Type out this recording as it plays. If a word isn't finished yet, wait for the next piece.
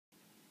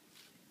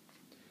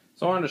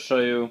So I wanted to show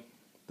you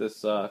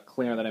this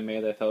cleaner that I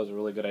made that I thought was a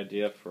really good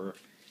idea for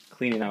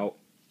cleaning out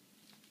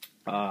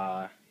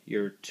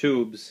your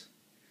tubes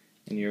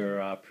in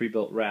your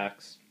pre-built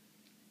racks.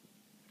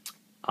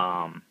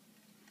 All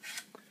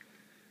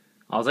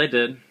I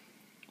did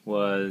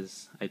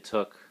was I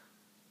took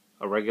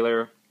a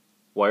regular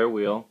wire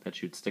wheel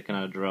that you'd stick in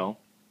a drill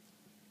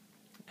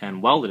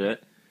and welded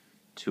it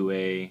to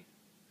a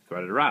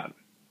threaded rod.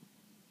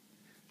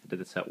 I did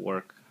this at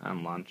work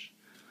on lunch.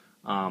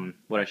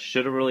 What I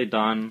should have really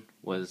done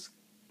was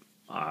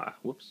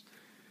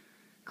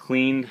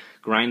grinded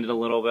a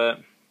little bit.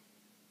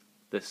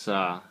 This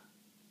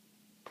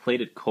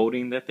plated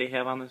coating that they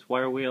have on this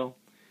wire wheel,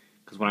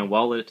 because when I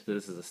welded it to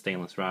this is a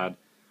stainless rod.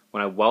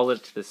 When I welded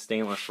it to this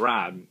stainless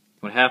rod,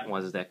 what happened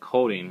was that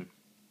coating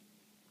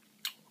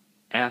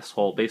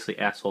basically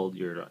assholed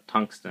your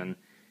tungsten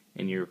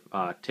in your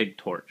TIG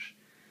torch.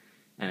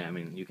 And I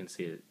mean, you can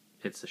see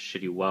it's a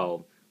shitty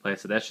weld. Like I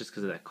said, that's just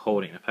because of that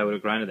coating. If I would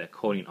have grinded that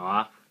coating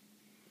off,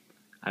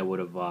 I would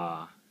have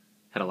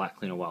had a lot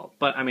cleaner weld.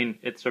 But I mean,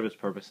 it served its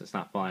purpose. It's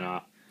not falling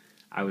off.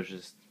 I was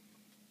just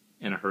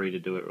in a hurry to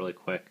do it really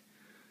quick,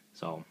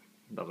 so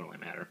it doesn't really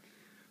matter.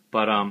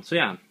 But so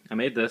yeah, I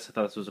made this. I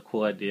thought this was a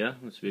cool idea.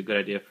 This would be a good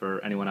idea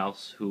for anyone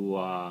else who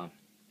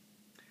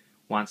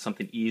wants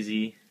something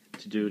easy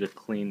to do to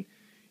clean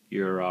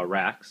your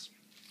racks.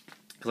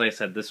 Because like I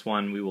said, this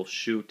one we will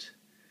shoot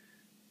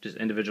just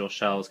individual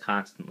shells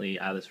constantly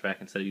out of this rack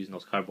instead of using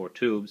those cardboard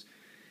tubes.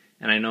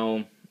 And I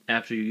know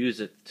after you use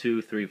it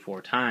 2, 3,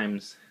 4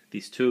 times,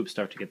 these tubes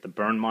start to get the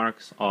burn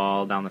marks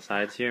all down the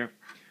sides here,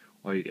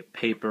 or you get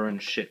paper and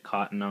shit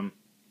caught in them.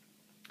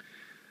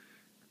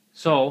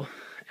 So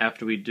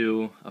after we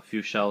do a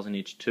few shells in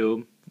each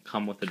tube,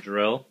 come with a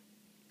drill,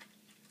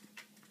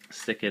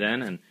 stick it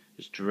in, and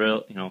just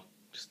drill,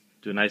 just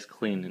do a nice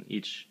clean in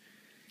each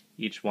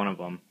one of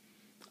them.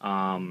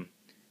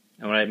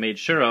 And what I made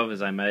sure of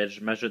is I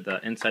measured the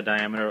inside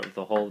diameter of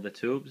the hole of the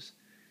tubes,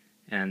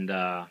 and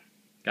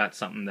got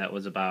something that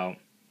was about,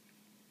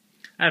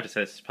 I have to say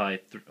this is probably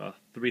a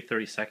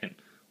 3/32, a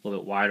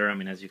little bit wider. I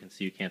mean, as you can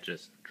see, you can't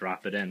just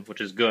drop it in,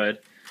 which is good,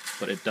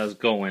 but it does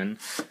go in.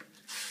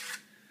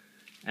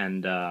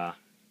 And so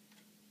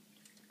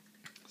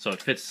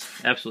it fits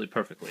absolutely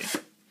perfectly.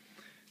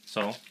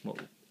 So what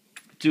we'll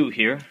do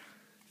here,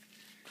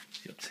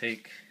 you'll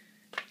take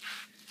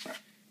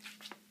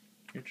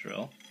your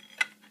drill.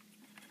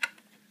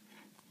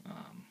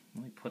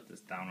 Let me put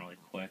this down really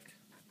quick.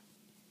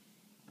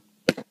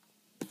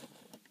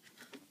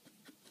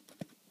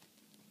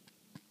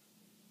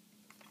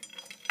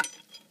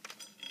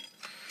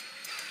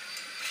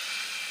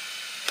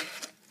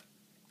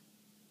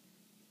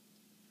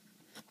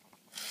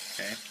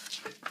 Okay,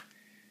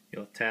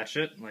 you'll attach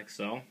it like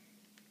so. I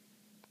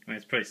mean,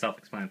 it's pretty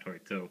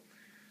self-explanatory too.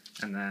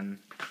 And then,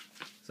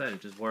 so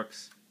it just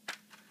works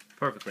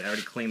perfectly. I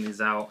already cleaned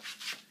these out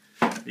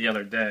the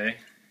other day.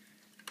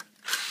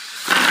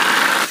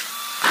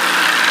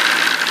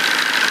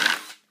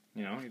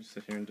 You just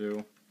sit here and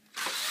do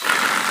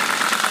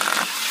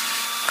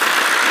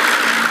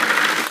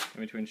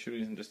in between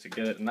shootings, and just to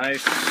get it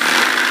nice.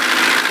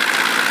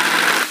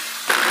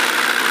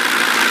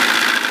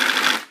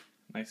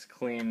 Nice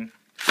clean.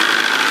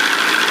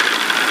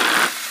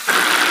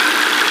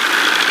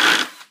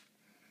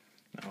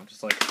 Now,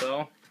 just like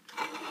so.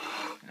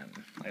 And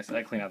like I said,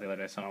 I cleaned out the other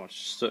day, so I don't know how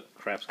much soot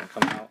crap's gonna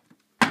come out.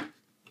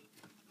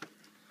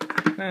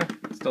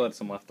 Still had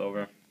some left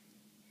over.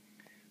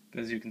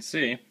 But as you can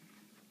see,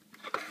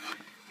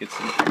 gets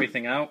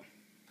everything out,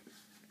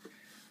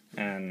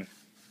 and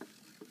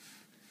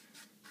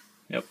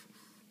yep,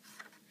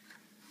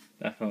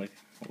 definitely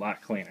a lot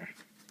cleaner.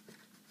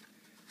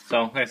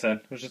 So, like I said,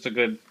 it was just a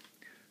good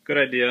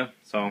idea.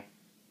 So, if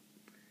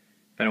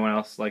anyone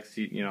else likes,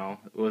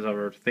 was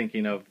ever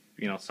thinking of,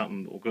 a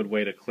good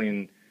way to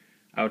clean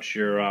out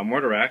your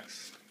mortar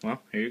racks,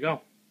 well, here you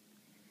go.